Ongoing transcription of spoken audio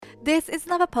This is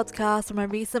another podcast from a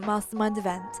recent mastermind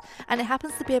event, and it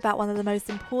happens to be about one of the most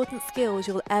important skills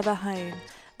you'll ever hone,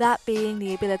 that being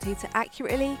the ability to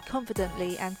accurately,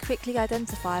 confidently, and quickly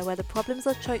identify where the problems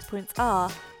or choke points are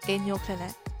in your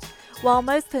clinic. While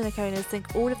most clinic owners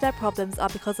think all of their problems are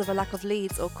because of a lack of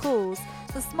leads or calls,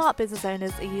 the smart business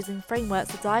owners are using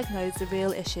frameworks to diagnose the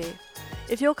real issue.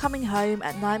 If you're coming home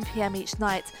at 9 p.m. each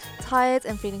night, tired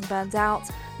and feeling burned out,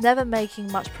 never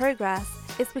making much progress,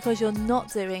 it's because you're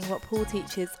not doing what Paul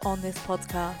teaches on this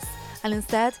podcast. And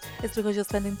instead, it's because you're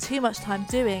spending too much time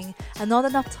doing and not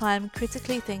enough time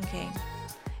critically thinking.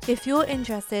 If you're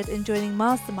interested in joining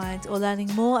Mastermind or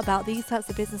learning more about these types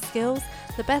of business skills,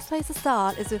 the best place to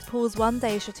start is with Paul's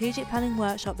one-day strategic planning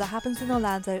workshop that happens in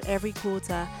Orlando every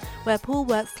quarter, where Paul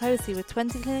works closely with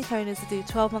 20 clinic owners to do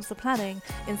 12 months of planning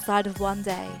inside of one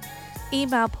day.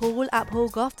 Email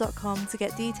paul@paulgoff.com to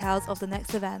get details of the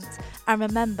next event. And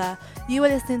remember, you are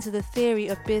listening to The Theory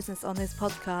of Business on this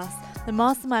podcast. The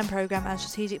Mastermind Program and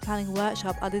Strategic Planning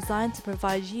Workshop are designed to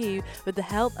provide you with the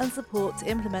help and support to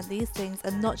implement these things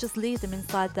and not just leave them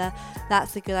inside the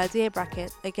 "that's a good idea"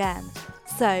 bracket again.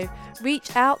 So,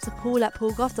 reach out to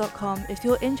paul@paulgoff.com if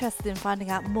you're interested in finding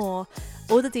out more.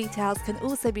 All the details can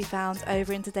also be found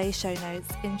over in today's show notes.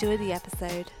 Enjoy the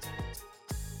episode.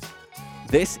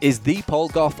 This is the Paul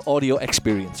Goff audio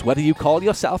experience. Whether you call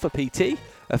yourself a PT,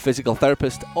 a physical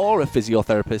therapist, or a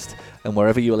physiotherapist, and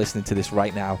wherever you are listening to this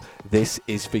right now, this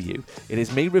is for you. It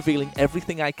is me revealing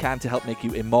everything I can to help make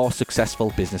you a more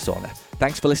successful business owner.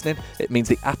 Thanks for listening. It means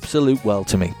the absolute world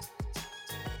to me.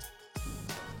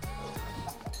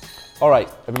 All right,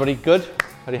 everybody good?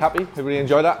 Are you happy? Everybody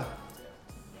enjoy that?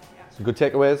 Some good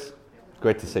takeaways?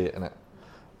 Great to see it, isn't it?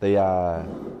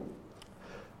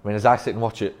 As I sit and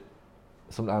watch it,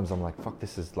 sometimes I'm like, fuck,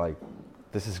 this is like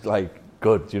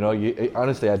good, you know.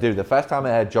 Honestly, I do. The first time I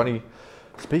heard Johnny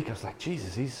speak, I was like,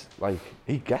 Jesus,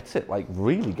 he gets it, like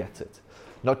really gets it.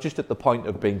 Not just at the point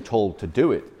of being told to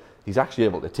do it, he's actually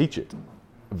able to teach it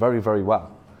very, very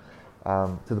well.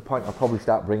 To the point I'll probably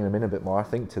start bringing him in a bit more, I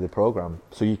think, to the program,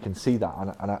 so you can see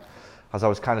that. As I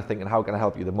was kind of thinking, how can I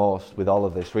help you the most with all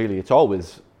of this? Really, it's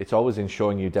always in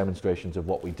showing you demonstrations of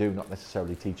what we do, not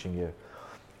necessarily teaching you,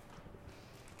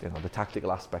 the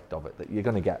tactical aspect of it that you're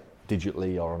going to get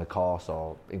digitally or on a course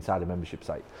or inside a membership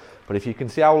site. But if you can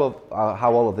see how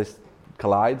all of this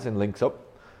collides and links up,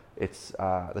 it's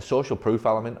the social proof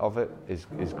element of it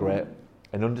is great.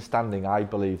 And understanding, I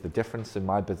believe, the difference in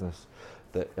my business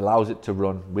that allows it to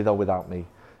run with or without me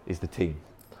is the team.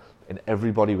 And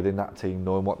everybody within that team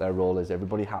knowing what their role is,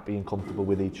 everybody happy and comfortable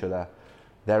with each other.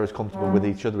 They're as comfortable with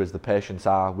each other as the patients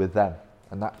are with them.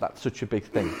 And that's such a big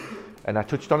thing. And I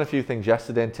touched on a few things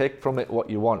yesterday, and take from it what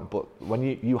you want, but when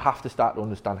you have to start to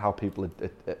understand how people,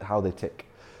 how they tick,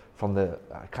 from the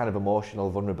kind of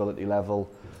emotional vulnerability level,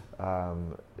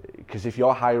 because if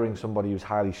you're hiring somebody who's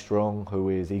highly strung, who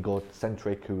is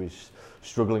egocentric, who is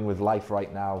struggling with life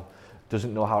right now,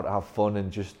 doesn't know how to have fun,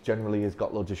 and just generally has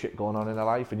got loads of shit going on in their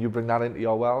life, and you bring that into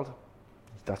your world,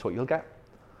 that's what you'll get.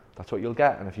 That's what you'll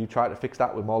get. And if you try to fix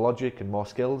that with more logic and more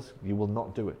skills, you will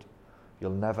not do it.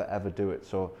 You'll never ever do it.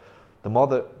 So the more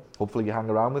that hopefully you hang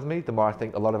around with me, the more I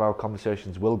think a lot of our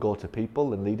conversations will go to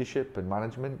people and leadership and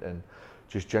management and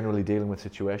just generally dealing with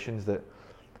situations that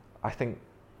I think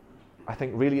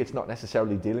really it's not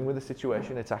necessarily dealing with the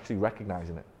situation, it's actually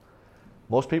recognizing it.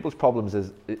 Most people's problems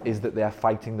is that they are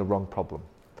fighting the wrong problem.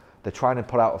 They're trying to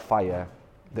put out a fire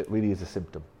that really is a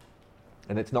symptom.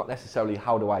 And it's not necessarily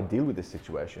how do I deal with this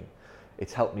situation,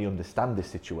 it's help me understand this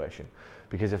situation.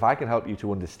 Because if I can help you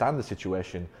to understand the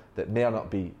situation that may or not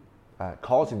be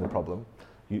causing the problem,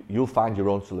 you'll find your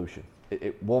own solution.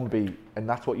 It won't be, and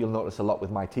that's what you'll notice a lot with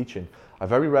my teaching. I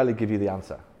very rarely give you the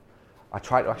answer. I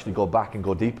try to actually go back and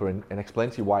go deeper and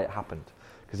explain to you why it happened.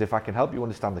 Because if I can help you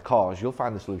understand the cause, you'll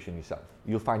find the solution yourself.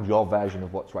 You'll find your version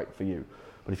of what's right for you.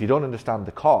 But if you don't understand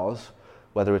the cause,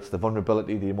 whether it's the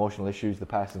vulnerability, the emotional issues the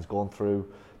person's gone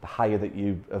through, the hire that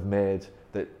you have made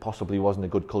that possibly wasn't a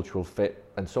good cultural fit,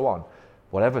 and so on,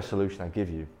 whatever solution I give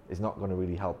you is not going to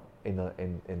really help in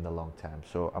the long term.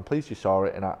 So I'm pleased you saw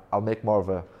it, and I'll make more of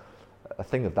a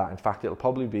thing of that. In fact, it'll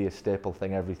probably be a staple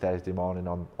thing every Thursday morning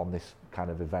on this kind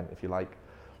of event, if you like,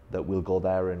 that we'll go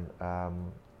there, and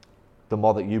the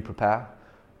more that you prepare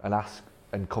and ask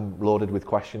and come loaded with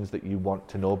questions that you want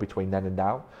to know between then and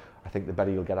now, I think the better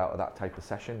you'll get out of that type of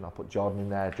session. I'll put Jordan in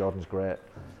there. Jordan's great,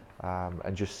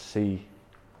 and just see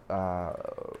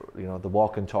the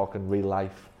walk and talk in real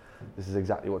life. This is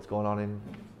exactly what's going on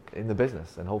in the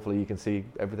business, and hopefully you can see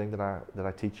everything that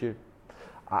I teach you.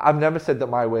 I've never said that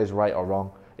my way is right or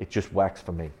wrong. It just works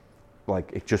for me.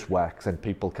 Like, it just works, and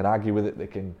people can argue with it. They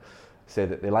can say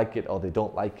that they like it or they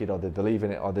don't like it, or they believe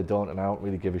in it or they don't, and I don't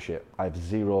really give a shit. I have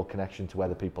zero connection to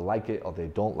whether people like it or they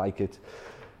don't like it.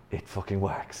 It fucking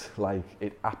works. Like,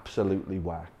 it absolutely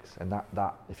works. And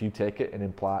that if you take it and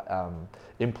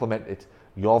implement it,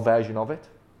 your version of it,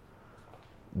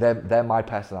 they're my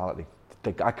personality.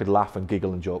 I could laugh and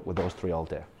giggle and joke with those three all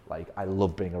day. Like, I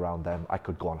love being around them. I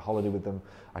could go on holiday with them.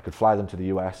 I could fly them to the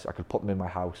US. I could put them in my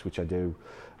house, which I do.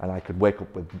 And I could wake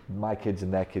up with my kids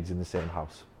and their kids in the same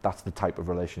house. That's the type of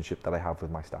relationship that I have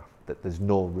with my staff. That there's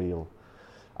no real,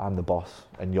 I'm the boss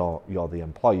and you're the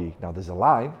employee. Now, there's a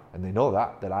line, and they know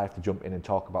that I have to jump in and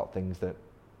talk about things that,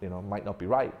 you know, might not be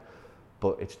right.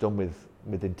 But it's done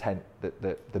with intent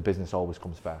that the business always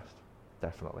comes first.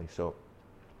 Definitely.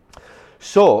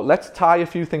 So let's tie a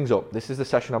few things up. This is the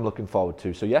session I'm looking forward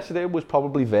to. So yesterday was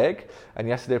probably vague, and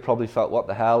yesterday probably felt what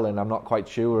the hell, and I'm not quite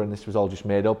sure, and this was all just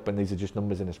made up, and these are just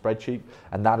numbers in a spreadsheet,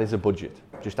 and that is a budget.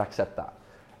 Just accept that.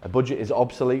 A budget is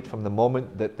obsolete from the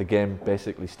moment that the game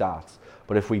basically starts.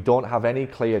 But if we don't have any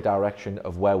clear direction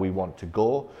of where we want to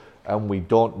go, and we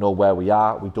don't know where we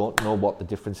are, we don't know what the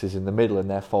difference is in the middle, and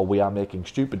therefore we are making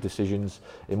stupid decisions,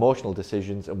 emotional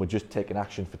decisions, and we're just taking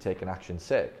action for taking action's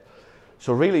sake.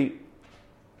 So really,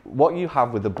 what you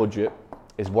have with the budget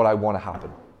is what I want to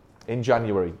happen in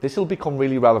January. This will become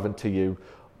really relevant to you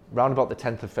around about the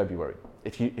 10th of February.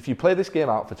 If you play this game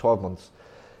out for 12 months,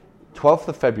 12th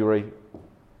of February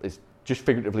is just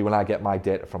figuratively when I get my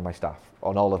data from my staff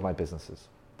on all of my businesses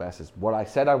versus what I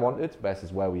said I wanted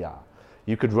versus where we are.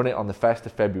 You could run it on the 1st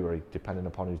of February, depending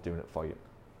upon who's doing it for you.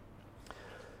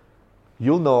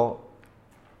 You'll know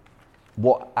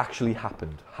what actually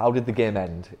happened. How did the game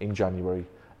end in January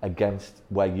against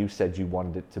where you said you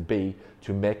wanted it to be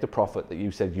to make the profit that you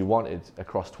said you wanted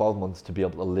across 12 months to be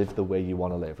able to live the way you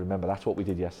want to live. Remember, that's what we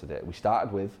did yesterday. We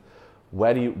started with,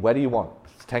 where do you want?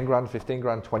 It's 10 grand, 15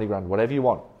 grand, 20 grand, whatever you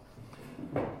want.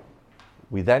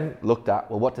 We then looked at,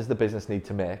 well, what does the business need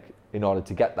to make in order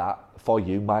to get that for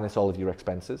you, minus all of your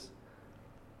expenses?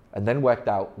 And then worked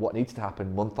out what needs to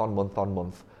happen month on month on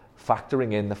month,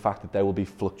 factoring in the fact that there will be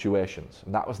fluctuations.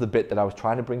 And that was the bit that I was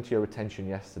trying to bring to your attention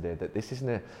yesterday, that this isn't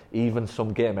an even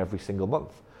sum game every single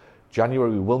month.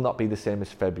 January will not be the same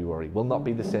as February, will not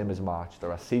be the same as March.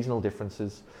 There are seasonal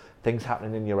differences, things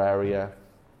happening in your area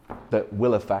that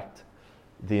will affect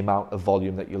the amount of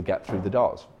volume that you'll get through the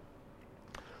doors.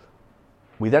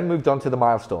 We then moved on to the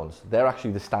milestones. They're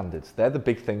actually the standards. They're the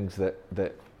big things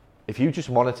that if you just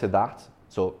monitor that,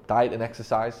 so diet and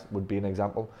exercise would be an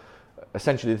example.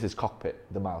 Essentially, this is cockpit,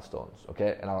 the milestones,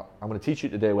 okay? And I'm going to teach you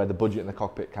today where the budget and the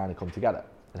cockpit kind of come together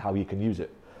and how you can use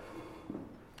it.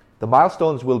 The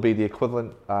milestones will be the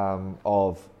equivalent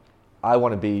of, I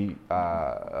want to be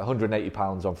 180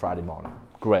 pounds on Friday morning.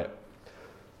 Great.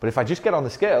 But if I just get on the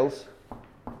scales,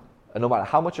 and no matter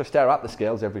how much I stare at the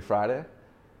scales every Friday,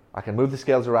 I can move the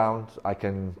scales around, I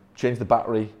can change the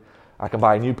battery, I can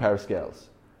buy a new pair of scales.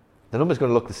 The number's going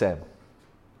to look the same.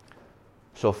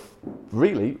 So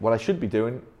really, what I should be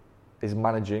doing is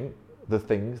managing the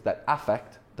things that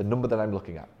affect the number that I'm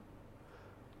looking at.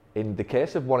 In the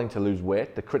case of wanting to lose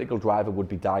weight, the critical driver would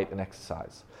be diet and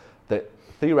exercise. That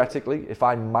theoretically, if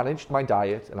I managed my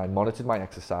diet and I monitored my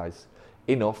exercise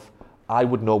enough, I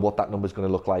would know what that number is going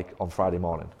to look like on Friday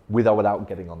morning, with or without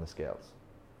getting on the scales.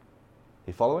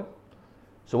 You following?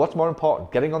 So what's more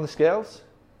important, getting on the scales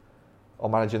or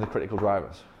managing the critical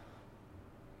drivers?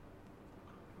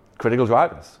 Critical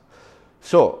drivers.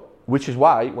 So, which is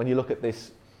why when you look at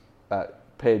this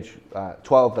page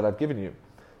 12 that I've given you,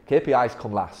 KPIs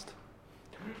come last.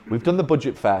 We've done the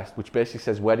budget first, which basically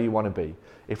says where do you want to be.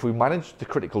 If we manage the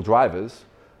critical drivers,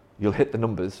 you'll hit the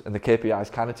numbers and the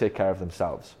KPIs kind of take care of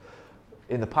themselves.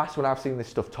 In the past, when I've seen this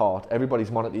stuff taught,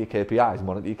 everybody's monitor your KPIs,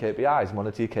 monitor your KPIs,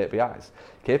 monitor your KPIs.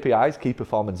 KPIs, key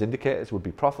performance indicators, would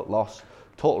be profit, loss,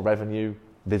 total revenue,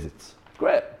 visits.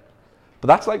 Great. But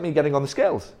that's like me getting on the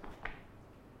scales.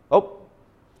 Oh,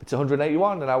 it's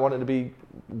 181 and I want it to be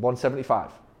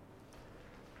 175.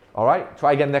 All right,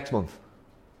 try again next month.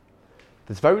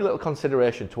 There's very little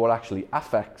consideration to what actually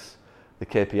affects the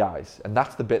KPIs. And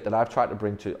that's the bit that I've tried to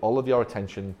bring to all of your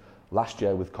attention last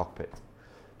year with Cockpit.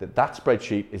 That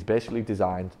spreadsheet is basically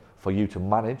designed for you to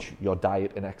manage your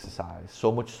diet and exercise,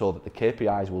 so much so that the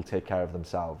KPIs will take care of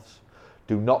themselves.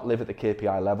 Do not live at the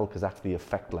KPI level, because that's the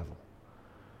effect level.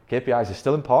 KPIs are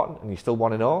still important and you still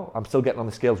want to know. I'm still getting on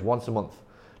the scales once a month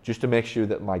just to make sure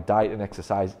that my diet and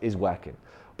exercise is working.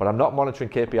 But I'm not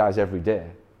monitoring KPIs every day,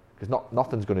 because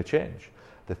nothing's going to change.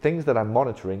 The things that I'm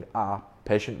monitoring are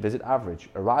patient visit average,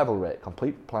 arrival rate,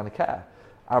 complete plan of care,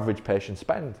 average patient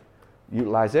spend,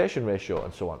 utilization ratio,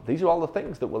 and so on. These are all the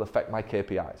things that will affect my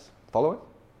KPIs. Following?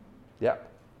 Yeah.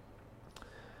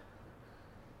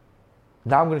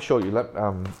 Now I'm going to show you,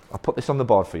 I'll put this on the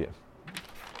board for you.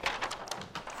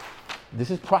 This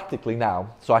is practically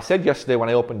now, so I said yesterday when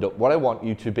I opened up, what I want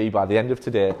you to be by the end of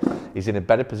today is in a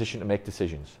better position to make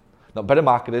decisions. Not better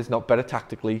marketers, not better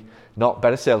tactically, not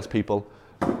better salespeople.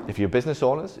 If you're business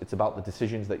owners, it's about the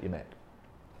decisions that you make.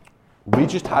 We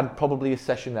just had probably a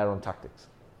session there on tactics.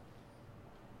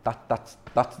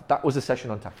 That was a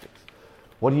session on tactics.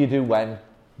 What do you do when?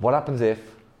 What happens if?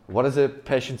 What does a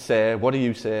patient say? What do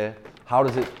you say? How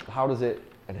does it?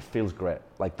 And it feels great.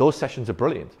 Like, those sessions are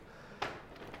brilliant.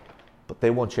 But they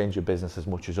won't change your business as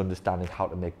much as understanding how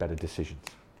to make better decisions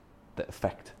that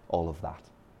affect all of that.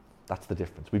 That's the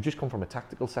difference. We've just come from a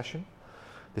tactical session.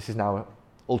 This is now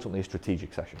ultimately a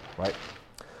strategic session, right?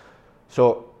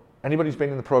 So anybody who's been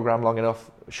in the program long enough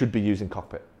should be using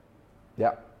Cockpit,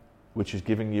 yeah, which is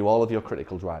giving you all of your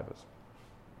critical drivers.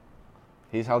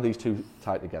 Here's how these two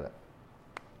tie together.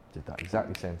 Did that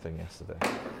exactly same thing yesterday.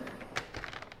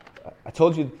 I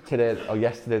told you today or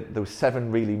yesterday there were 7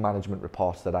 really management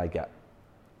reports that I get.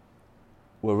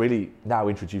 We're really now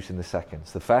introducing the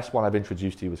seconds. The first one I've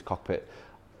introduced to you was Cockpit,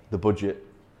 the budget,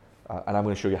 and I'm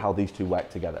going to show you how these two work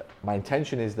together. My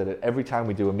intention is that every time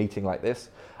we do a meeting like this,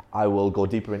 I will go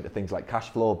deeper into things like cash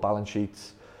flow, balance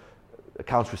sheets,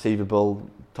 accounts receivable,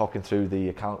 talking through the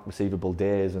account receivable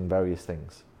days and various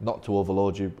things. Not to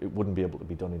overload you, it wouldn't be able to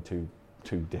be done in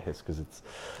two days because it's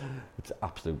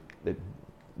absolute, it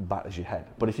batters your head.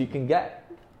 But if you can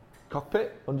get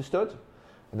Cockpit understood,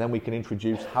 and then we can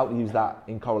introduce how to use that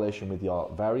in correlation with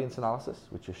your variance analysis,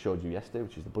 which I showed you yesterday,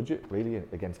 which is the budget, really,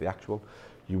 against the actual,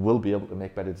 you will be able to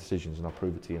make better decisions, and I'll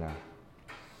prove it to you now.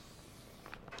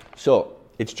 So,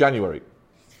 it's January.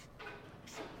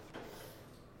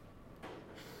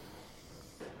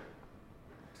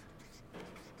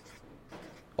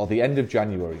 Or the end of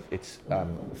January. It's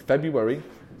February.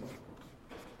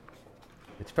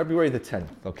 It's February the 10th,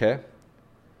 okay?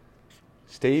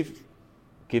 Steve,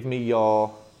 give me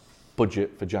your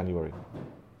budget for January.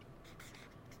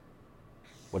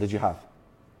 What did you have?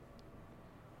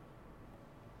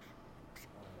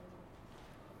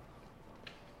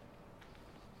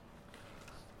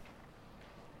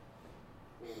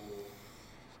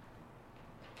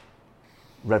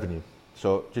 Revenue.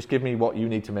 So just give me what you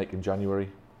need to make in January.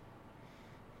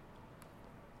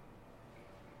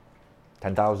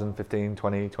 10,000, 15,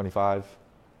 20, 25.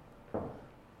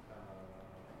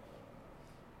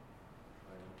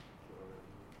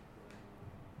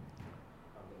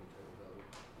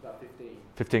 About 15.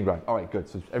 15 grand. All right, good.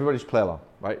 So everybody just play along,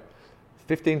 right?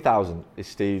 15,000 is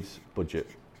Steve's budget.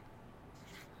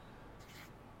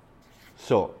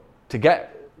 So to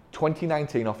get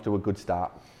 2019 off to a good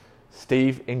start,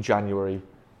 Steve in January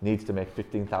needs to make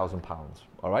 £15,000.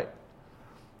 All right?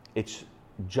 It's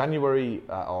January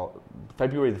or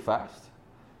February the 1st,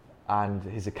 and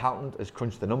his accountant has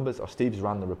crunched the numbers, or Steve's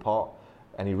ran the report,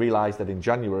 and he realised that in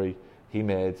January he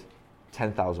made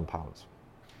 £10,000.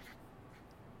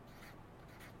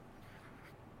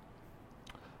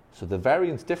 So the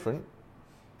variance different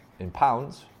in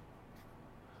pounds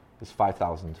is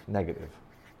 5,000 negative.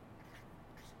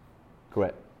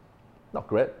 Great. Not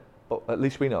great, but at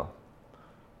least we know.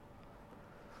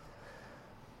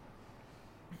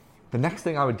 The next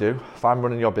thing I would do, if I'm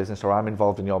running your business or I'm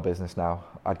involved in your business now,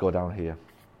 I'd go down here.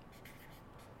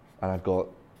 And I'd go,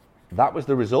 that was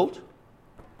the result.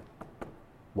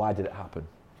 Why did it happen?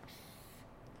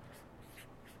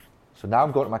 So now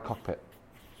I'm going to my Cockpit.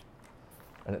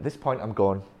 And at this point I'm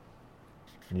going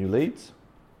new leads.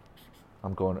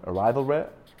 I'm going arrival rate.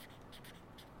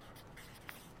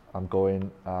 I'm going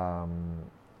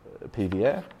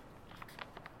PVA.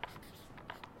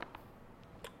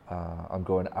 I'm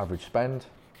going average spend,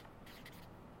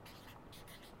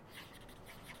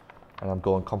 and I'm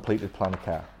going completed plan of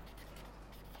care.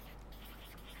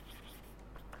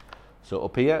 So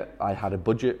up here I had a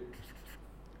budget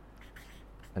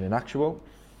and an actual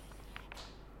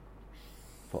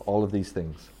for all of these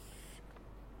things.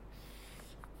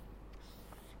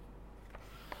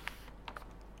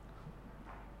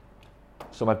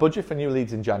 So my budget for new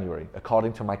leads in January,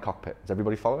 according to my Cockpit. Is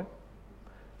everybody following?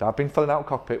 So I've been filling out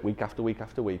Cockpit week after week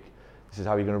after week. This is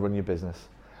how you're going to run your business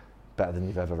better than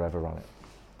you've ever run it.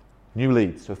 New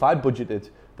leads. So if I budgeted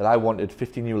that I wanted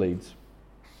 50 new leads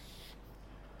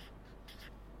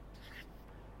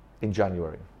in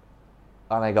January,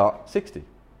 and I got 60.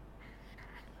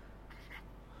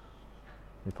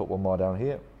 Let me put one more down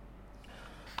here.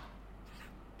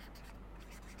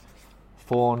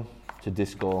 Phone to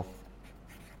disco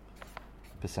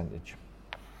percentage.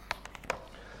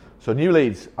 So new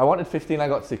leads, I wanted 15, I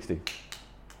got 60.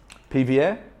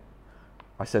 PVA,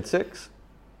 I said 6,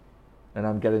 and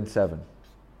I'm getting 7.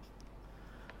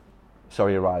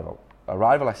 Sorry, arrival.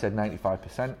 Arrival, I said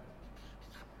 95%,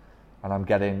 and I'm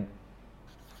getting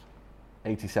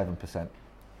 87%.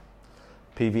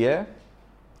 PVA,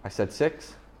 I said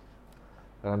 6,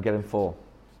 and I'm getting 4.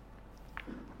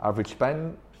 Average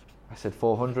spend, I said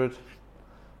 400,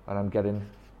 and I'm getting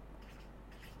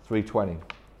 320.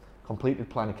 Completed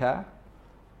plan of care,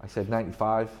 I said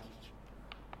 95,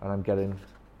 and I'm getting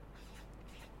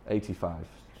 85.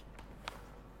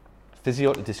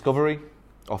 Physio to discovery,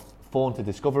 or phone to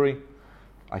discovery,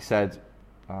 I said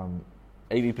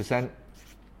 80%,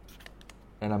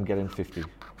 and I'm getting 50.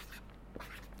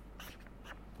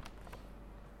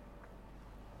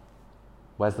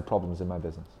 Where's the problems in my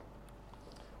business?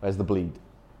 Where's the bleed?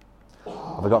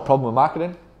 Have I got a problem with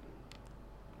marketing?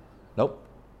 Nope.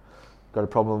 Got a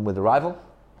problem with arrival?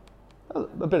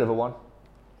 A bit of a one.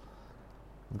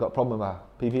 I've got a problem with my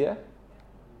PVA?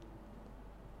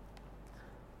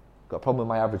 Got a problem with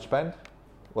my average spend?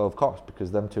 Well, of course,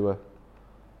 because them two are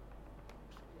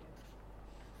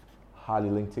highly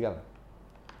linked together.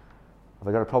 Have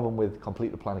I got a problem with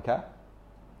complete the plan of care?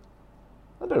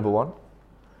 A bit of a one.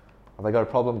 Have I got a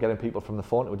problem getting people from the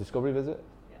phone to a discovery visit?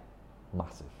 Yeah.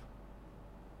 Massive.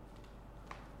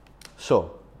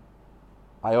 So,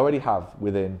 I already have,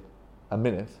 within a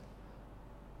minute,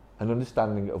 an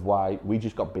understanding of why we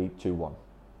just got beat 2-1.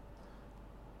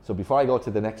 So before I go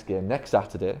to the next game, next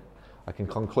Saturday, I can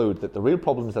conclude that the real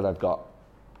problems that I've got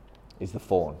is the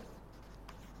phone.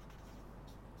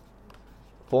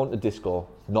 Phone to disco,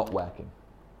 not working.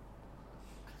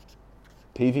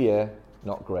 PVA,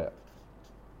 not great.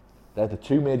 They're the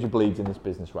two major bleeds in this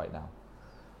business right now.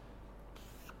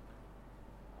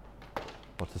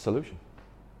 What's the solution?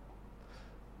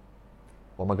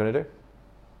 What am I going to do?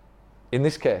 In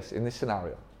this case, in this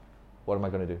scenario, what am I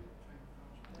going to do?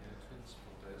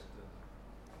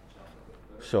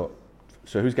 So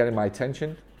who's getting my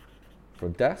attention?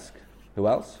 Front desk. Who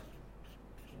else?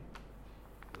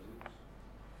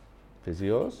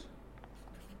 Physios.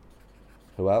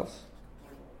 Who else?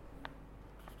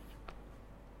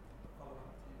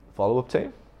 Follow-up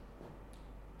team.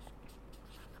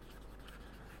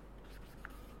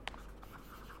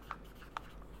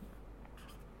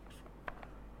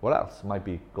 What else might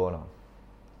be going on?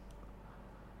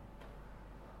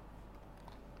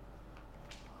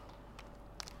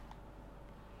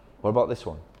 What about this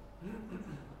one?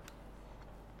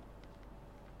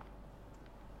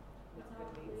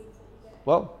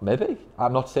 Well, maybe.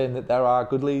 I'm not saying that there are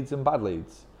good leads and bad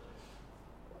leads.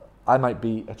 I might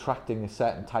be attracting a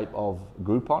certain type of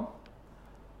Groupon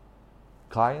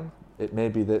client. It may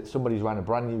be that somebody's run a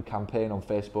brand new campaign on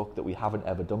Facebook that we haven't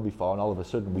ever done before, and all of a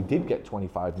sudden we did get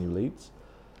 25 new leads.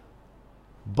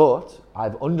 But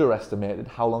I've underestimated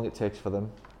how long it takes for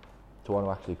them to want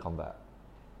to actually convert.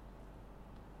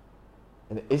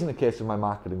 And it isn't a case of my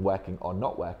marketing working or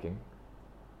not working.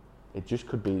 It just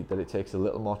could be that it takes a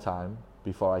little more time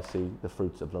before I see the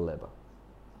fruits of the labor.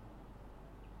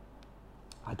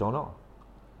 I don't know.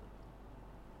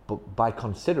 But by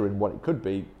considering what it could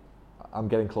be, I'm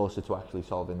getting closer to actually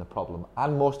solving the problem.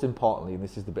 And most importantly, and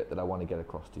this is the bit that I want to get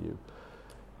across to you,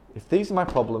 if these are my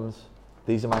problems,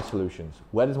 these are my solutions,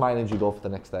 where does my energy go for the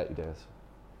next 30 days?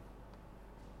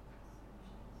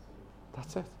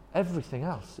 That's it. Everything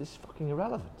else is fucking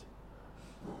irrelevant.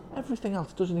 Everything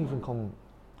else doesn't even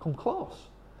come close.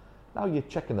 Now you're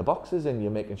checking the boxes and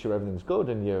you're making sure everything's good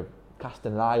and you're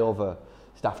casting an eye over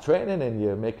staff training and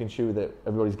you're making sure that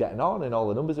everybody's getting on and all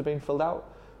the numbers are being filled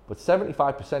out. But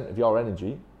 75% of your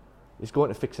energy is going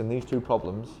to fixing these two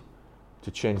problems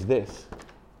to change this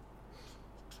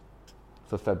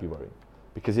for February.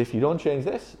 Because if you don't change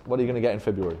this, what are you going to get in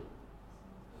February?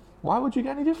 Why would you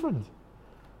get any different?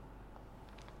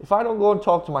 If I don't go and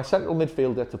talk to my central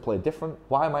midfielder to play different,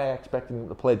 why am I expecting them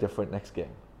to play different next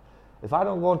game? If I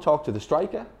don't go and talk to the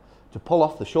striker to pull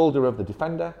off the shoulder of the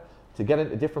defender, to get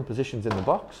into different positions in the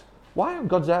box, why on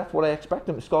God's earth would I expect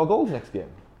them to score goals next game?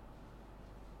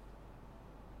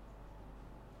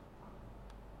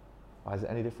 Why is it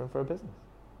any different for a business?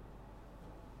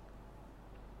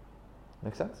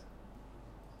 Make sense?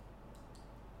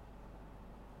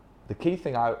 The key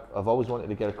thing I've always wanted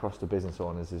to get across to business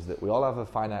owners is that we all have a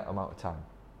finite amount of time.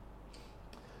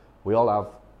 We all have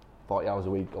 40 hours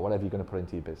a week or whatever you're going to put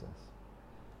into your business.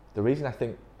 The reason I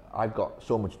think I've got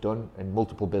so much done in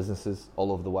multiple businesses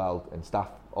all over the world and staff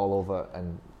all over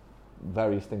and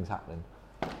various things happening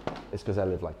is because I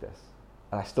live like this.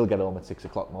 And I still get home at 6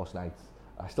 o'clock most nights.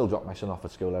 I still drop my son off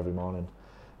at school every morning.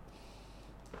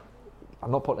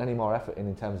 I'm not putting any more effort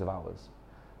in terms of hours.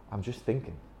 I'm just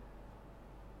thinking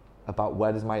about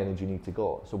where does my energy need to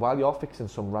go. So while you're fixing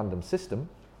some random system,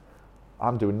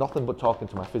 I'm doing nothing but talking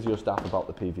to my physio staff about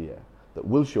the PVA that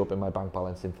will show up in my bank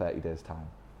balance in 30 days' time.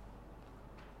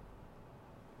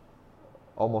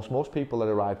 Almost most people that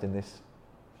arrived in this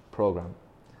program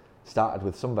started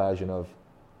with some version of,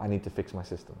 I need to fix my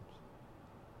systems.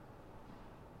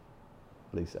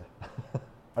 Lisa.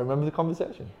 I remember the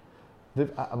conversation.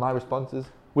 And my response is,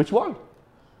 which one?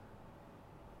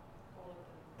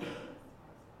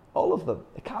 All of them.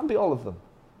 It can't be all of them.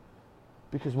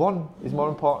 Because one is more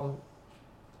important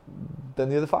than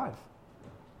the other 5.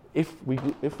 If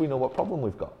we know what problem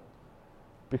we've got.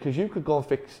 Because you could go and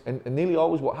fix, and nearly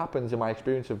always what happens in my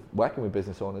experience of working with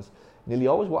business owners, nearly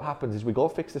always what happens is we go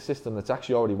fix the system that's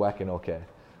actually already working okay.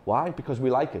 Why? Because we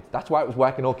like it. That's why it was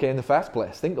working okay in the first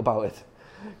place. Think about it.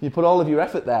 You put all of your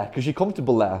effort there because you're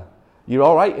comfortable there. You're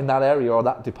all right in that area or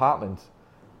that department.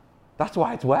 That's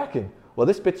why it's working. Well,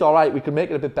 this bit's all right. We can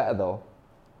make it a bit better though.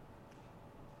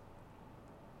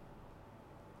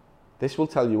 This will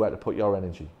tell you where to put your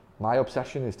energy. My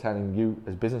obsession is turning you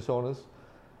as business owners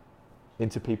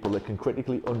into people that can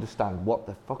critically understand what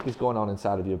the fuck is going on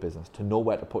inside of your business, to know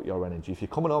where to put your energy. If you're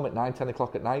coming home at 9, 10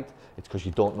 o'clock at night, it's because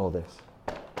you don't know this.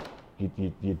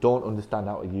 You don't understand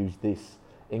how to use this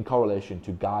in correlation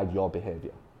to guide your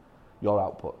behaviour, your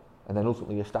output, and then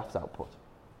ultimately your staff's output.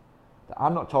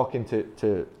 I'm not talking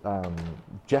to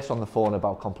Jess on the phone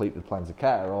about completed plans of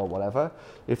care or whatever,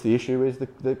 if the issue is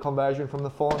the conversion from the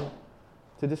phone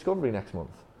to discovery next month.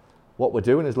 What we're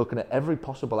doing is looking at every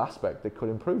possible aspect that could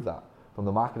improve that, from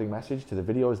the marketing message to the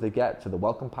videos they get, to the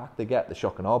welcome pack they get, the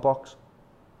shock and awe box.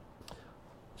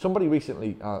 Somebody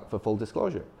recently, for full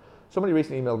disclosure, somebody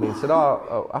recently emailed me and said,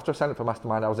 after I signed up for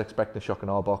Mastermind, I was expecting a shock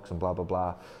and awe box and blah, blah,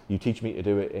 blah. You teach me to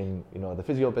do it in the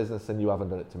physio business and you haven't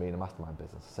done it to me in a Mastermind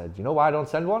business. I said, you know why I don't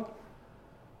send one? Because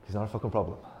it's not a fucking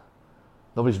problem.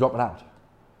 Nobody's dropping out.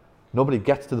 Nobody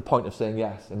gets to the point of saying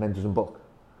yes and then doesn't book.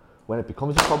 When it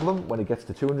becomes a problem, when it gets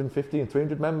to 250 and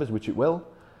 300 members, which it will,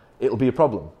 it'll be a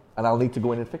problem and I'll need to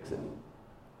go in and fix it.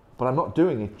 But I'm not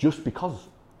doing it just because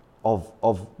of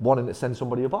wanting to send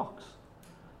somebody a box.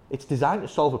 It's designed to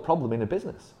solve a problem in a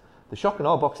business. The shock and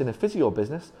awe box in a physio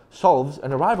business solves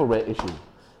an arrival rate issue.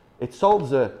 It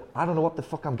solves I don't know what the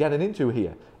fuck I'm getting into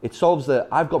here. It solves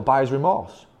I've got buyer's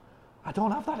remorse. I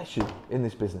don't have that issue in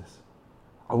this business.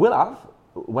 I will have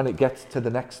when it gets to the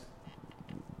next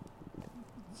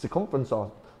circumference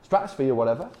or stratosphere or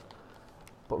whatever.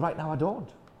 But right now I don't,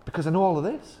 because I know all of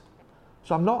this.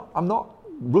 So I'm not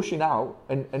rushing out,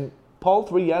 and Paul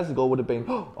 3 years ago would have been,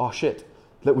 oh shit,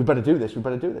 look, we better do this.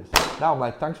 Now I'm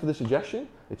like, thanks for the suggestion.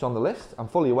 It's on the list. I'm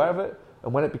fully aware of it.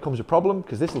 And when it becomes a problem,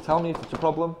 because this will tell me if it's a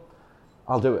problem,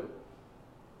 I'll do it.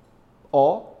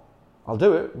 Or I'll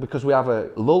do it because we have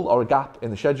a lull or a gap in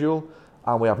the schedule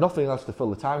and we have nothing else to fill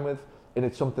the time with, and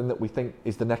it's something that we think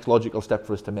is the next logical step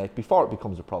for us to make before it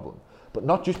becomes a problem. But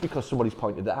not just because somebody's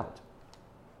pointed it out.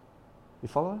 You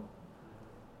following?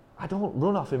 I don't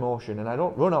run off emotion, and I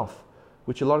don't run off,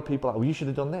 which a lot of people are, well, you should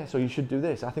have done this, or you should do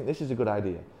this. I think this is a good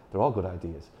idea. They're all good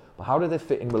ideas. But how do they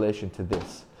fit in relation to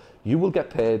this? You will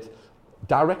get paid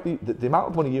directly, the amount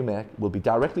of money you make will be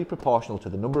directly proportional to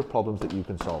the number of problems that you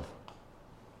can solve.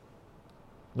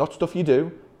 Not stuff you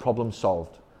do, problems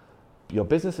solved. Your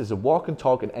business is a walk and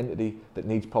talk an entity that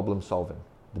needs problem solving.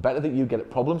 The better that you get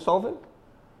at problem solving,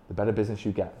 the better business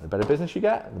you get. The better business you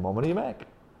get, the more money you make.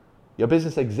 Your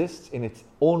business exists in its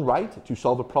own right to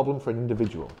solve a problem for an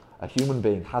individual. A human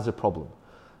being has a problem.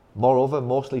 Moreover,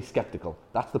 mostly skeptical.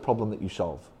 That's the problem that you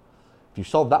solve. If you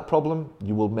solve that problem,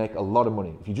 you will make a lot of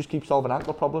money. If you just keep solving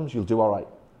ankle problems, you'll do all right.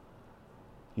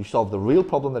 You solve the real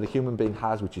problem that a human being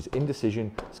has, which is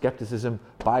indecision, skepticism,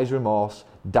 buyer's remorse,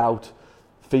 doubt,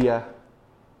 fear.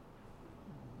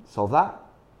 Solve that,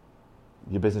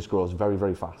 your business grows very,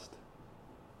 very fast.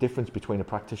 Difference between a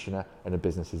practitioner and a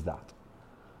business is that.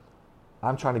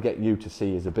 I'm trying to get you to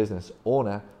see as a business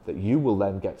owner that you will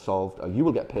then get solved, or you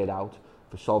will get paid out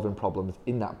for solving problems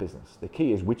in that business. The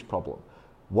key is which problem.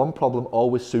 One problem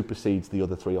always supersedes the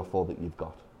other 3 or 4 that you've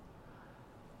got.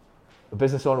 A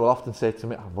business owner will often say to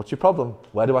me, what's your problem?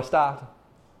 Where do I start?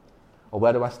 Or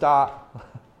where do I start?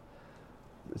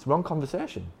 It's the wrong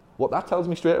conversation. What that tells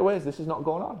me straight away is this is not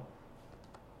going on.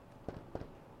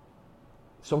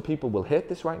 Some people will hate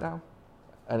this right now,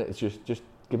 and it's just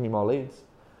give me more leads.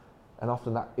 And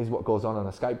often that is what goes on a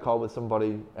Skype call with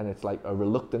somebody, and it's like a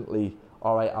reluctantly,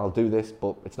 all right, I'll do this,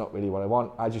 but it's not really what I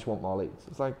want. I just want more leads.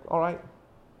 It's like, all right,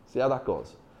 see how that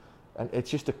goes. And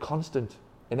it's just a constant,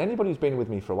 and anybody who's been with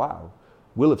me for a while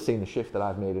will have seen the shift that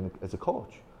I've made as a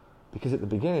coach. Because at the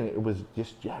beginning, it was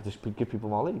just give people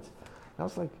more leads. And I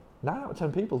was like, 9 out of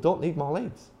 10 people don't need more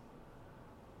leads.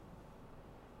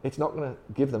 It's not going to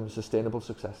give them sustainable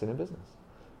success in a business.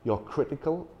 Your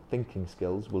critical thinking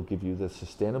skills will give you the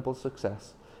sustainable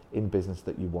success in business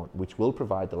that you want, which will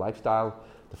provide the lifestyle,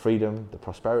 the freedom, the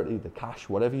prosperity, the cash,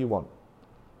 whatever you want,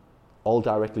 all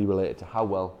directly related to how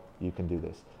well you can do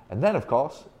this. And then, of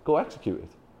course, go execute it.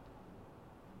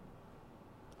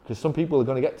 Because some people are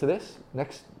going to get to this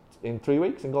in 3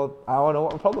 weeks and go, I don't know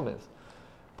what the problem is.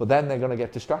 But then they're going to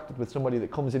get distracted with somebody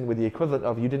that comes in with the equivalent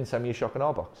of, you didn't send me a shock and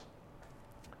awe box.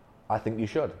 I think you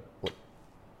should. Well,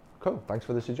 cool, thanks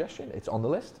for the suggestion. It's on the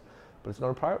list, but it's not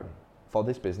a priority for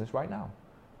this business right now.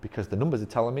 Because the numbers are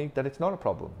telling me that it's not a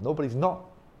problem. Nobody's not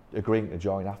agreeing to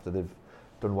join after they've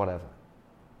done whatever.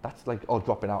 That's like,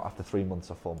 dropping out after 3 months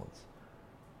or 4 months.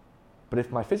 But if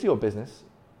my physio business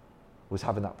was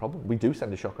having that problem, we do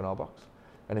send a shock and awe box.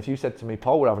 And if you said to me,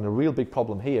 Paul, we're having a real big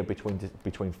problem here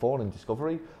between phone and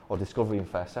discovery, or discovery and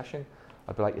first session,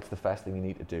 I'd be like, it's the first thing you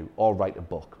need to do, or write a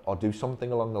book, or do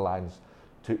something along the lines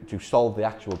to solve the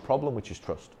actual problem, which is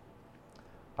trust.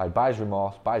 I'd buyer's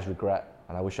remorse, buyer's regret,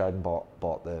 and I wish I hadn't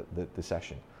bought the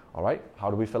session. All right, how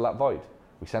do we fill that void?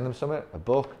 We send them something, a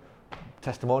book,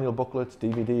 testimonial booklets,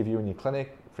 DVD of you in your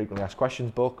clinic, frequently asked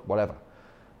questions book, whatever.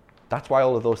 That's why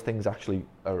all of those things actually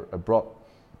are brought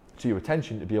to your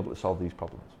attention to be able to solve these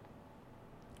problems.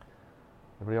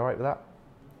 Everybody all right with that?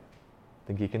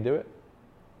 Think you can do it?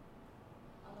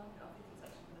 I like it. I think it's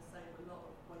actually going to save a lot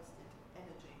of wasted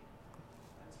energy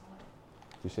and time.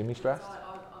 Do you see me stressed? I'm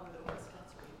a little bit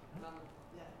scattery.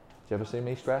 Yeah. Do you ever see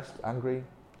me stressed, angry,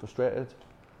 frustrated?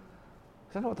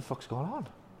 Because I know what the fuck's going on.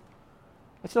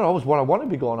 It's not always what I want to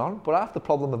be going on, but half the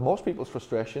problem with most people's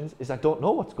frustrations is I don't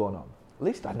know what's going on. At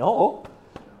least I know.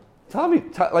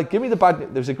 Give me the bad news.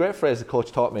 There's a great phrase the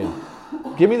coach taught me.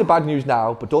 Give me the bad news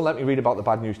now, but don't let me read about the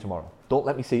bad news tomorrow. Don't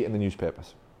let me see it in the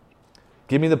newspapers.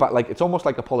 Give me the bad, it's almost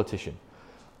like a politician.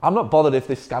 I'm not bothered if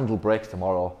this scandal breaks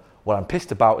tomorrow. What I'm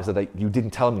pissed about is that you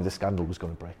didn't tell me the scandal was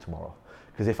going to break tomorrow.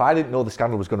 Because if I didn't know the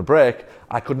scandal was going to break,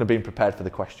 I couldn't have been prepared for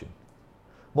the question.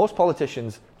 Most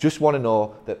politicians just want to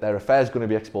know that their affair is going to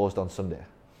be exposed on Sunday.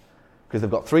 Because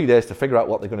they've got 3 days to figure out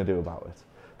what they're going to do about it.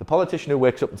 The politician who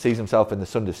wakes up and sees himself in the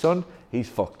Sunday Sun, he's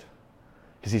fucked.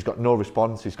 Because he's got no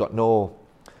response, he's got no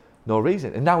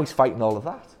reason. And now he's fighting all of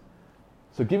that.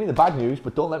 So give me the bad news,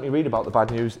 but don't let me read about the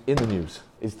bad news in the news,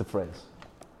 is the phrase.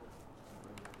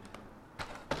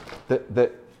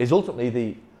 That is ultimately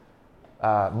the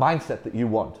mindset that you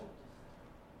want.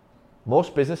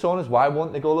 Most business owners, why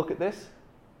won't they go look at this?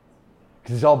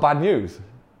 Because it's all bad news.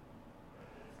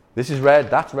 This is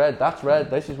red, that's red, that's red,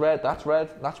 this is red, that's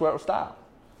red, and that's where it'll start.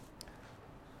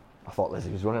 I thought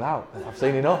Leslie was running out. I've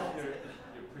seen enough. You're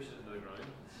pushing it to the ground.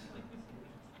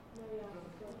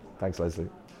 Thanks, Leslie.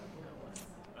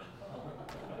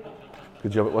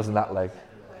 Good job it wasn't that leg.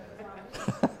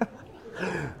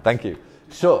 Thank you.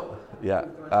 So, yeah,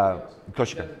 of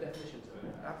course you can.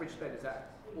 Average spend, is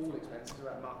that all expenses or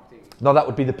that marketing? No, that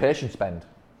would be the patient spend.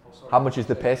 How much is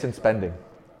the patient spending?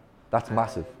 That's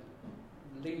massive.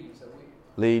 Leads, are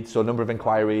we? Leads, so number of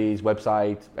inquiries,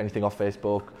 website, anything off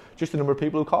Facebook, just the number of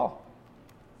people who call.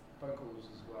 Phone calls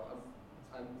as well.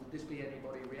 And would this be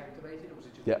anybody reactivated, or was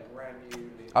it just Yeah. a brand new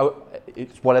lead?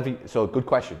 It's whatever. So, good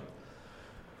question.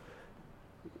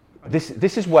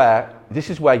 This is where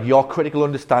your critical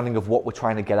understanding of what we're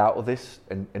trying to get out of this,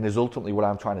 and is ultimately what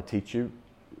I'm trying to teach you,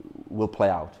 will play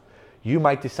out. You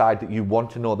might decide that you want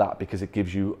to know that because it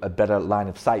gives you a better line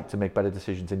of sight to make better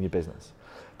decisions in your business.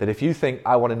 That if you think,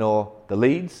 I want to know the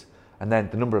leads and then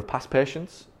the number of past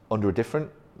patients under a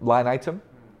different line item,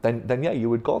 then yeah,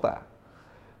 you would go there.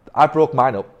 I broke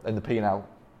mine up in the P&L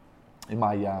in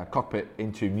my cockpit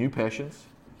into new patients,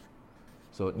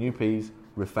 so new Ps,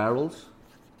 referrals,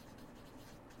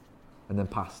 and then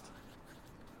past.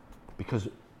 Because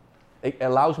it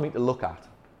allows me to look at.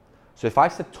 So if I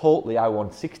said totally I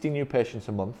want 60 new patients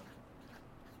a month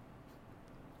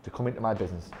to come into my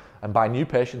business, and by new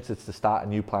patients it's to start a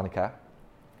new plan of care.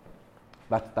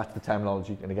 That's the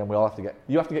terminology, and again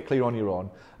you have to get clear on your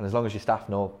own, and as long as your staff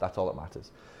know, that's all that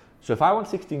matters. So if I want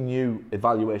 60 new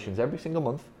evaluations every single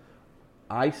month,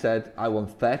 I said I want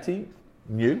 30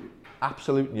 new,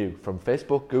 absolute new, from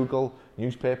Facebook, Google,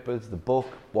 newspapers, the book,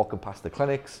 walking past the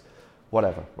clinics,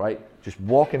 whatever, right? Just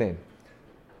walking in.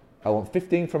 I want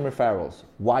 15 from referrals.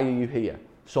 Why are you here?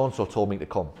 So-and-so told me to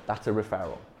come. That's a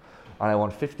referral. And I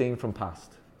want 15 from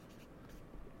past.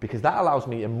 Because that allows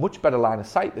me a much better line of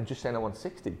sight than just saying I want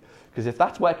 60. Because if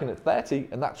that's working at 30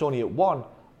 and that's only at 1,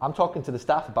 I'm talking to the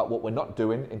staff about what we're not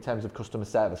doing in terms of customer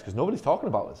service, because nobody's talking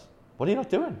about us. What are you not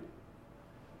doing?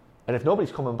 And if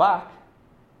nobody's coming back,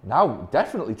 now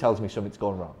definitely tells me something's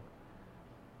going wrong.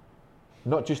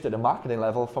 not just at a marketing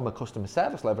level, from a customer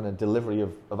service level and a delivery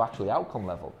of actually outcome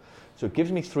level. So it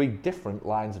gives me 3 different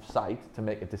lines of sight to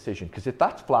make a decision. Because if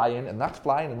that's flying and that's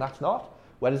flying and that's not,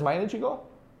 where does my energy go?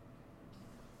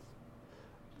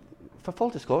 For full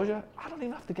disclosure, I don't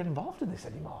even have to get involved in this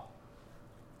anymore.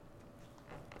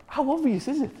 How obvious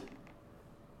is it?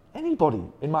 Anybody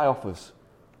in my office,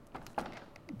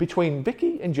 between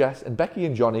Vicky and Jess and Becky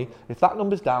and Johnny, if that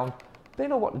number's down, they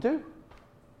know what to do.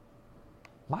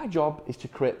 My job is to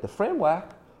create the framework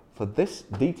for this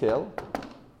detail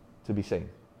to be seen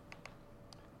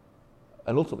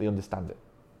and ultimately understand it.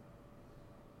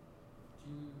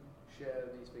 Do you share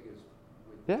these figures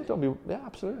with Yeah, don't be. Yeah,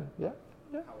 absolutely. Yeah.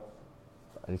 how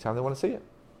often? Anytime they want to see it,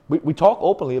 we talk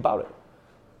openly about it.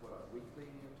 Well, weekly?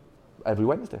 Every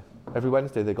Wednesday. Every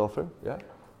Wednesday they go through. Yeah.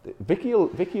 Vicky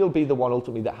will be the one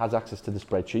ultimately that has access to the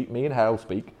spreadsheet. Me and her will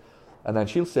speak, and then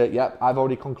she'll say, "Yeah, I've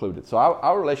already concluded." So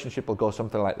our relationship will go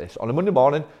something like this. On a Monday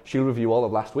morning, she'll review all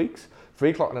of last week's.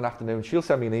 3 o'clock in the afternoon, she'll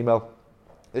send me an email.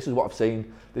 This is what I've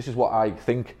seen. This is what I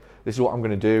think. This is what I'm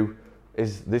going to do.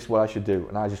 Is this what I should do?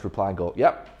 And I just reply and go,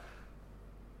 "Yep."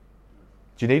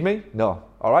 Do you need me? No.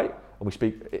 All right. And we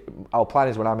speak. Our plan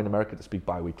is when I'm in America to speak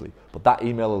bi-weekly. But that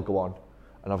email will go on,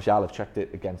 and obviously I'll have checked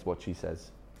it against what she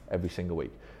says every single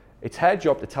week. It's her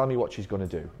job to tell me what she's going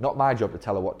to do, not my job to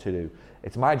tell her what to do.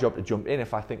 It's my job to jump in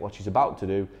if I think what she's about to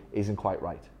do isn't quite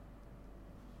right.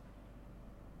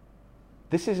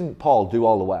 This isn't Paul do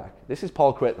all the work. This is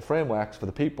Paul create the frameworks for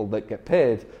the people that get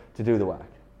paid to do the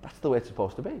work. That's the way it's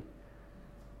supposed to be.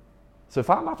 So if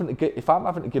I'm having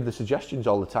to give the suggestions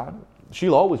all the time,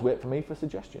 she'll always wait for me for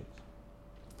suggestions.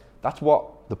 That's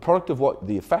what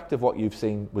the effect of what you've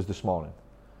seen was this morning,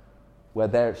 where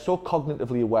they're so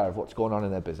cognitively aware of what's going on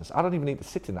in their business. I don't even need to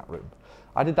sit in that room.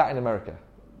 I did that in America.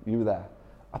 You were there.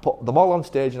 I put them all on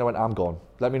stage and I went, "I'm gone.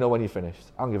 Let me know when you're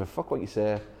finished. I don't give a fuck what you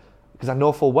say," because I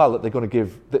know full well that they're going to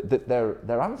give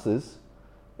their answers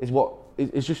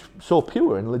is just so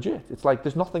pure and legit. It's like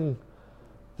there's nothing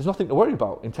to worry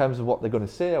about in terms of what they're going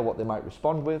to say or what they might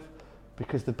respond with,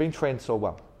 because they've been trained so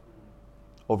well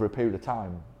over a period of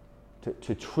time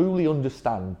to truly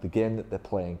understand the game that they're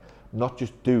playing, not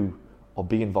just do or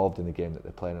be involved in the game that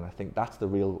they're playing. And I think that's the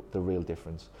real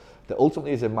difference. That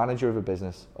ultimately, as a manager of a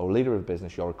business or a leader of a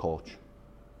business, you're a coach.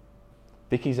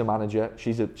 Vicky's a manager.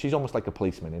 She's almost like a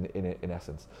policeman in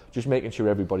essence, just making sure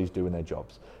everybody's doing their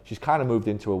jobs. She's kind of moved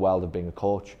into a world of being a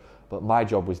coach, but my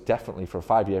job was definitely for a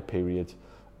 5-year period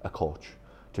a coach,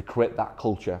 to create that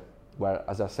culture where,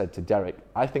 as I said to Derek,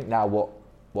 I think now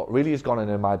what really has gone on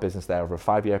in my business there over a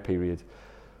 5-year period,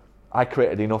 I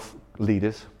created enough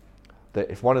leaders that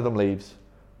if one of them leaves,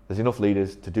 there's enough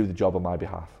leaders to do the job on my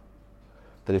behalf.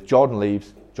 That if Jordan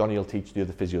leaves, Johnny will teach the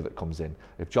other physio that comes in.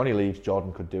 If Johnny leaves,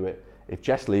 Jordan could do it. If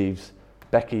Jess leaves,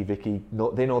 Becky, Vicky,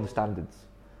 they know the standards.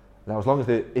 Now, as long as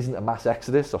there isn't a mass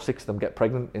exodus or 6 of them get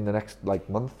pregnant in the next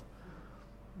month,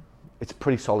 it's a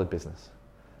pretty solid business.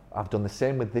 I've done the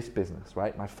same with this business,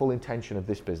 right? My full intention of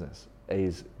this business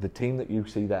is the team that you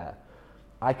see there.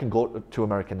 I can go to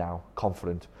America now,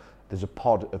 confident. There's a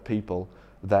pod of people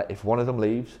that if one of them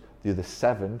leaves, the other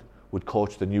 7 would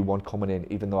coach the new one coming in,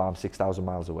 even though I'm 6,000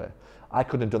 miles away. I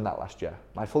couldn't have done that last year.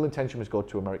 My full intention was to go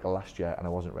to America last year, and I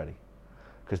wasn't ready.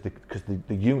 Because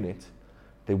the unit,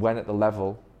 they weren't at the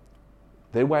level,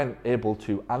 they weren't able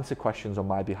to answer questions on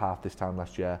my behalf this time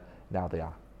last year. Now they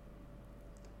are.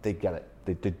 They get it.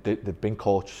 They've been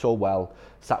coached so well,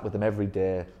 sat with them every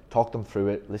day, talked them through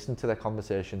it, listened to their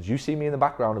conversations. You see me in the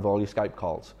background of all your Skype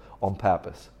calls on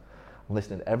purpose. I'm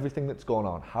listening to everything that's going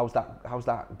on. How's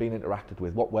that being interacted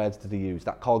with? What words did they use?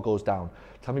 That call goes down.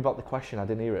 Tell me about the question. I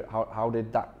didn't hear it. How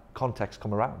did that context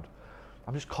come around?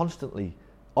 I'm just constantly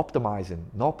optimizing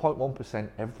 0.1%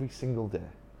 every single day.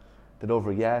 That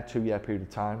over a 2-year period of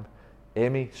time,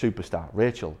 Amy, superstar.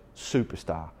 Rachel,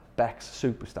 superstar. Bex,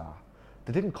 superstar.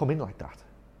 They didn't come in like that.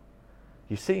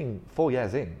 You're seeing 4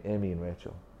 years in, Amy and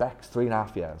Rachel. Bex,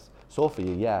 3.5 years.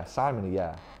 Sophie, a year. Simon, a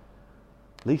year.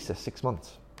 Lisa, 6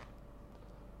 months.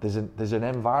 There's an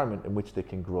environment in which they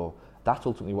can grow. That's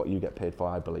ultimately what you get paid for,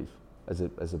 I believe, as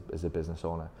a business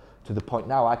owner. To the point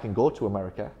now I can go to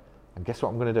America, and guess what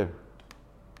I'm going to do?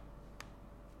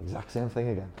 Exact same thing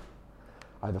again.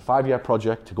 I have a 5-year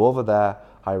project to go over there,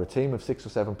 hire a team of 6 or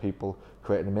 7 people,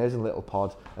 create an amazing little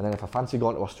pod, and then if I fancy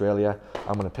going to Australia,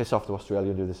 I'm going to piss off to Australia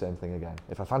and do the same thing again.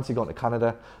 If I fancy going to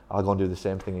Canada, I'll go and do the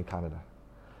same thing in Canada.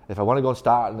 If I want to go and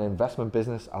start an investment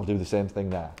business, I'll do the same thing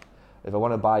there. If I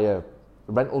want to buy a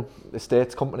rental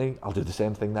estates company, I'll do the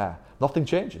same thing there. Nothing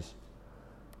changes.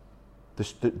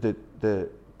 The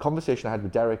conversation I had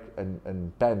with Derek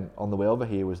and Ben on the way over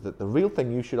here was that the real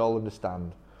thing you should all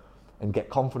understand and get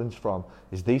confidence from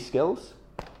is these skills.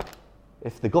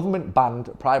 If the government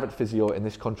banned private physio in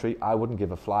this country, I wouldn't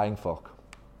give a flying fuck.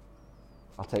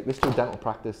 I'll take this to a dental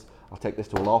practice, I'll take this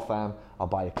to a law firm, I'll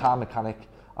buy a car mechanic,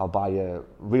 I'll buy a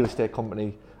real estate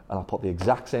company, and I'll put the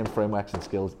exact same frameworks and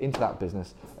skills into that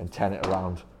business and turn it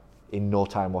around in no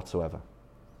time whatsoever.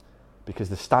 Because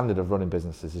the standard of running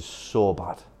businesses is so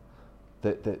bad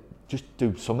that just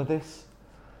do some of this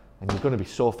and you're going to be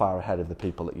so far ahead of the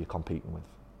people that you're competing with.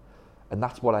 And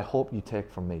that's what I hope you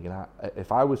take from me.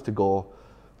 If I was to go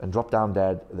and drop down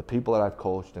dead, the people that I've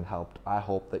coached and helped, I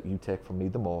hope that you take from me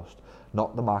the most,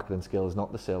 not the marketing skills,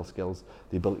 not the sales skills,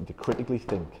 the ability to critically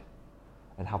think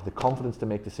and have the confidence to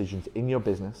make decisions in your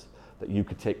business that you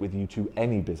could take with you to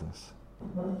any business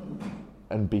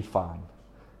and be fine.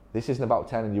 This isn't about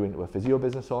turning you into a physio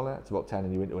business owner, it's about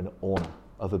turning you into an owner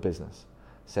of a business.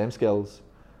 Same skills,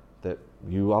 that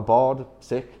you are bored,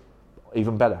 sick,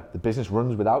 even better. The business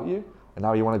runs without you, and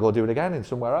now you want to go do it again in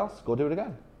somewhere else, go do it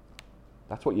again.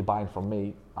 That's what you're buying from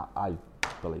me, I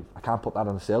believe. I can't put that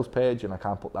on a sales page and I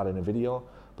can't put that in a video,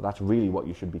 but that's really what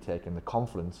you should be taking, the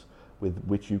confidence with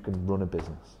which you can run a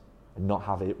business and not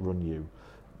have it run you.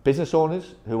 Business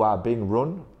owners who are being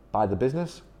run by the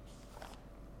business,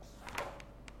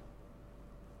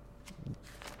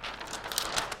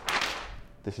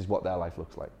 this is what their life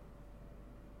looks like.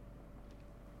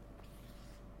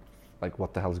 Like,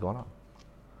 what the hell's going on?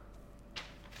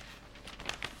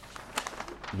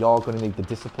 You're going to need the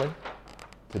discipline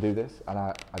to do this, and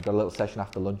I've got a little session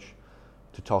after lunch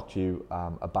to talk to you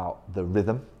about the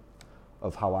rhythm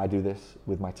of how I do this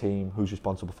with my team, who's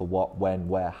responsible for what, when,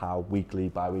 where, how, weekly,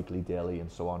 bi-weekly, daily,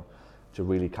 and so on, to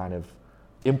really kind of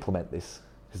implement this,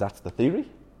 because that's the theory.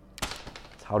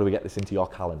 It's how do we get this into your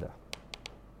calendar?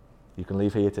 You can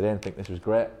leave here today and think this was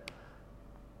great,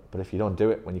 but if you don't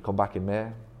do it when you come back in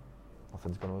May,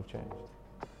 nothing's going to have changed.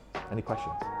 Any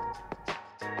questions?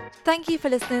 Thank you for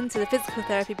listening to the Physical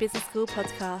Therapy Business School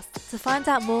podcast. To find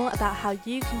out more about how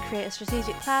you can create a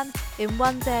strategic plan in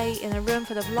one day in a room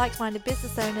full of like-minded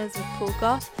business owners with Paul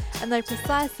Goff and know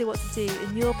precisely what to do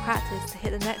in your practice to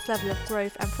hit the next level of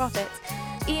growth and profit,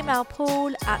 email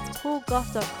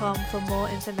paul@paulgoff.com for more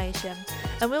information.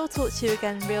 And we'll talk to you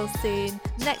again real soon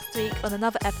next week on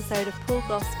another episode of Paul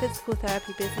Goff's Physical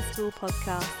Therapy Business School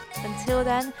podcast. Until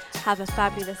then, have a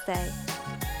fabulous day.